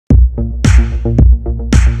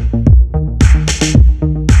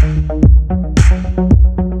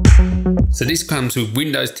So this comes with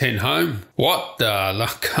Windows 10 Home. What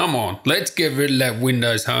the, come on, let's get rid of that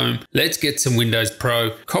Windows Home. Let's get some Windows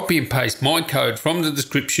Pro. Copy and paste my code from the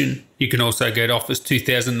description. You can also get Office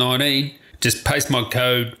 2019. Just paste my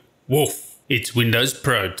code, WOOF. It's Windows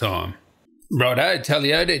Pro time. Righto,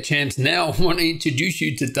 Talio there, champs. Now I want to introduce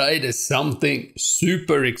you today to something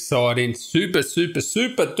super exciting, super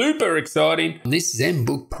duper exciting. This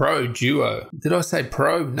ZenBook Pro Duo. Did I say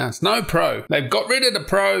Pro? No, it's no Pro. They've got rid of the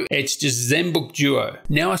Pro. It's just ZenBook Duo.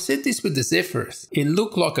 Now I said this with the Zephyrus. It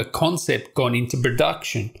looked like a concept gone into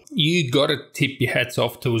production. You got to tip your hats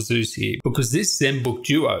off to ASUS here, because this ZenBook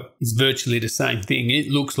Duo is virtually the same thing. It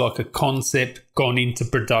looks like a concept gone into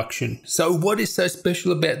production. So what is so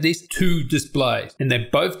special about this? Two displays, and they're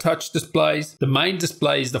both touch displays. The main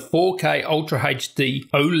display is the 4K Ultra HD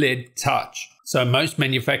OLED touch. So most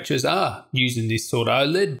manufacturers are using this sort of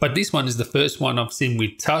OLED, but this one is the first one I've seen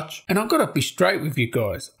with touch. And I've got to be straight with you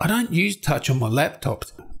guys. I don't use touch on my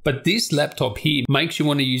laptops. But this laptop here makes you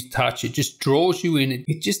want to use touch. It just draws you in.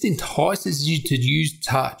 It just entices you to use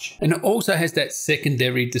touch. And it also has that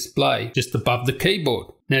secondary display just above the keyboard.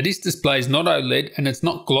 Now this display is not OLED and it's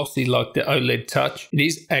not glossy like the OLED touch. It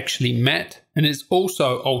is actually matte, and it's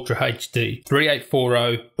also Ultra HD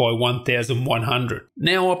 3840 by 1100.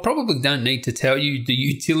 Now I probably don't need to tell you the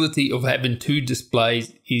utility of having two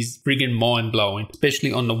displays is friggin' mind-blowing,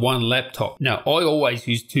 especially on the one laptop. Now I always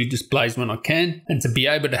use two displays when I can, and to be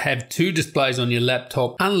able to have two displays on your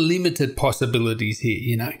laptop, unlimited possibilities here,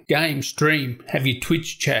 you know. Game, stream, have your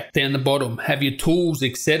Twitch chat down the bottom, have your tools,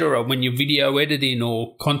 etc. when you're video editing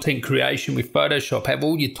or content creation with Photoshop, have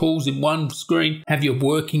all your tools in one screen, have your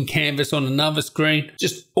working canvas on another screen.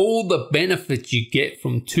 Just all the benefits you get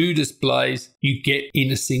from two displays you get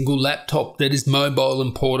in a single laptop that is mobile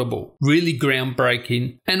and portable. Really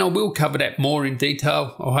groundbreaking, and I will cover that more in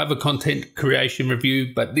detail. I'll have a content creation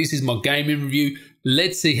review, but this is my gaming review.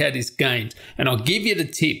 Let's see how this games, and I'll give you the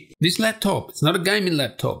tip. This laptop, it's not a gaming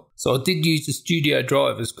laptop. So I did use the studio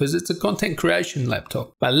drivers because it's a content creation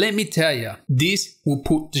laptop. But let me tell you, this will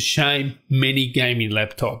put to shame many gaming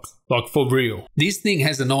laptops. Like for real. This thing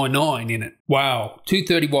has an i9 in it. Wow,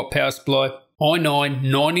 230 watt power supply. i9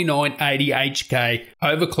 9980HK,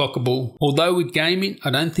 overclockable. Although with gaming,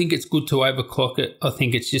 I don't think it's good to overclock it. I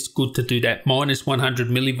think it's just good to do that minus 100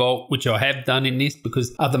 millivolt, which I have done in this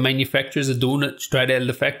because other manufacturers are doing it straight out of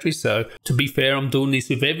the factory. So to be fair, I'm doing this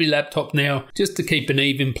with every laptop now just to keep an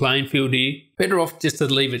even playing field here. Better off just to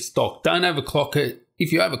leave it stock. Don't overclock it.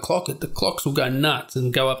 If you overclock it, the clocks will go nuts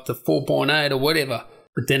and go up to 4.8 or whatever.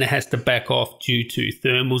 But then it has to back off due to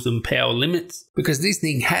thermals and power limits, because this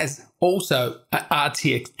thing has also an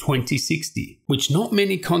RTX 2060, which not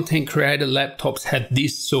many content creator laptops have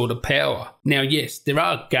this sort of power. Now yes, there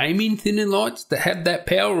are gaming thinner lights that have that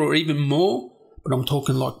power or even more, but I'm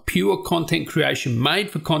talking like pure content creation, made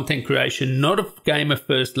for content creation, not a gamer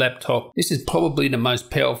first laptop. This is probably the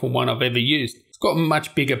most powerful one I've ever used. Got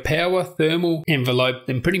much bigger power, thermal envelope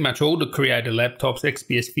than pretty much all the creator laptops,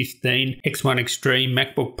 XPS 15, X1 Extreme,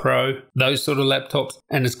 MacBook Pro, those sort of laptops,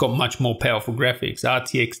 and it's got much more powerful graphics,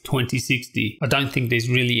 RTX 2060. I don't think there's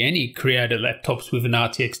really any creator laptops with an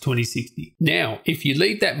RTX 2060. Now, if you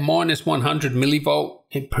leave that minus 100 millivolt,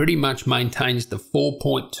 it pretty much maintains the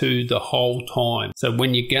 4.2 the whole time. So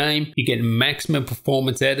when you game, you get maximum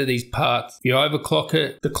performance out of these parts. If you overclock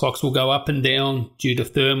it, the clocks will go up and down due to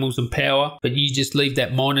thermals and power, but you just leave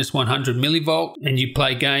that minus 100 millivolt and you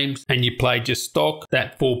play games and you play just stock,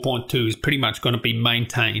 that 4.2 is pretty much going to be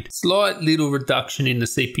maintained. Slight little reduction in the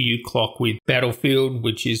CPU clock with Battlefield,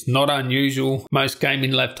 which is not unusual. Most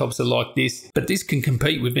gaming laptops are like this, but this can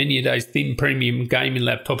compete with any of those thin premium gaming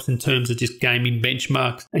laptops in terms of just gaming benchmarks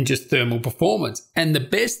and just thermal performance. And the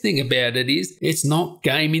best thing about it is it's not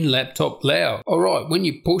gaming laptop loud. Alright, when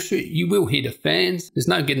you push it, you will hear the fans. There's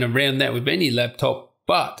no getting around that with any laptop,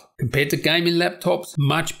 but compared to gaming laptops,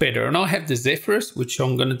 much better. And I have the Zephyrus, which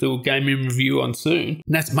I'm going to do a gaming review on soon,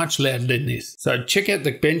 and that's much louder than this. So check out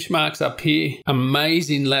the benchmarks up here.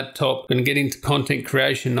 Amazing laptop. Going to get into content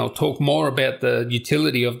creation. I'll talk more about the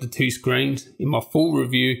utility of the two screens in my full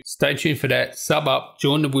review. Stay tuned for that. Sub up,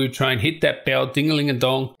 join the woo train, hit that bell,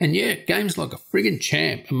 ding-a-ling-a-dong. And yeah, games like a friggin'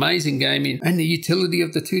 champ. Amazing gaming. And the utility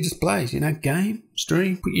of the two displays, you know, game,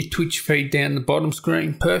 stream, put your Twitch feed down the bottom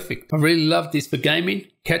screen. Perfect. I really love this for gaming.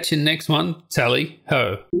 Catch you next one. Tally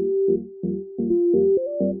ho.